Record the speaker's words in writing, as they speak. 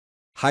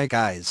Hi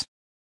guys.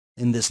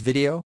 In this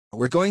video,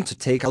 we're going to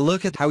take a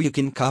look at how you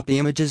can copy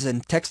images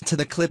and text to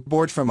the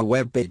clipboard from a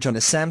web page on a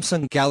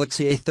Samsung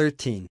Galaxy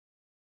A13.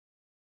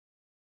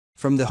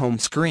 From the home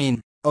screen,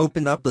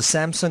 open up the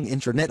Samsung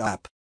Internet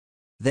app.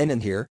 Then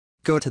in here,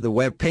 go to the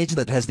web page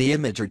that has the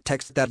image or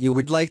text that you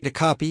would like to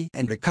copy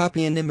and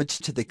copy an image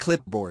to the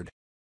clipboard.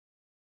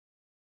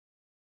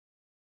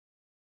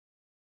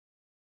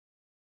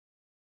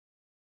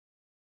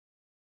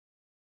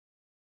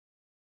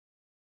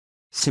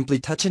 Simply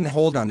touch and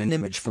hold on an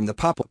image from the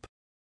pop-up.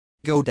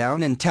 Go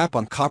down and tap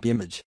on Copy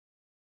Image.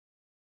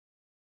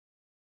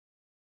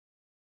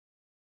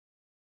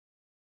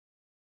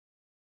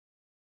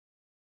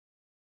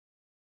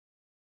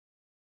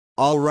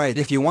 Alright,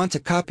 if you want to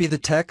copy the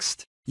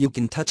text, you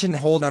can touch and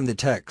hold on the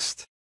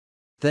text.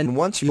 Then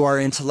once you are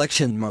in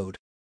selection mode,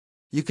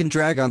 you can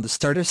drag on the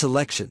starter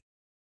selection.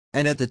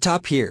 And at the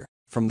top here,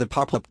 from the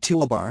pop-up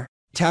toolbar,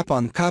 tap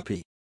on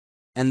Copy.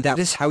 And that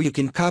is how you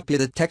can copy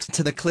the text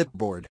to the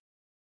clipboard.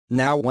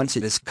 Now once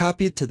it is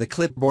copied to the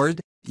clipboard,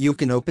 you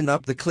can open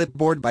up the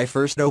clipboard by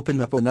first open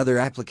up another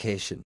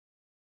application.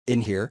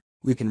 In here,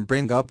 we can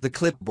bring up the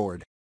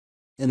clipboard.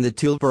 In the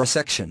toolbar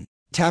section,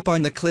 tap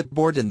on the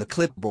clipboard in the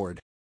clipboard.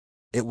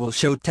 It will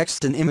show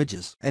text and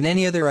images and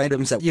any other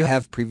items that you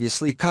have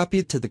previously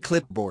copied to the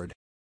clipboard.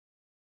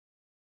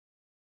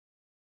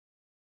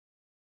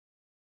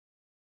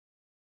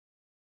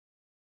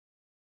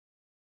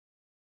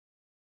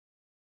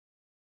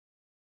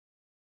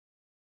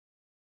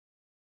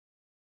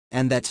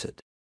 And that's it.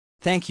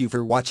 Thank you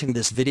for watching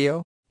this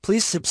video.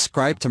 Please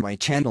subscribe to my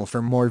channel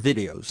for more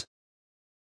videos.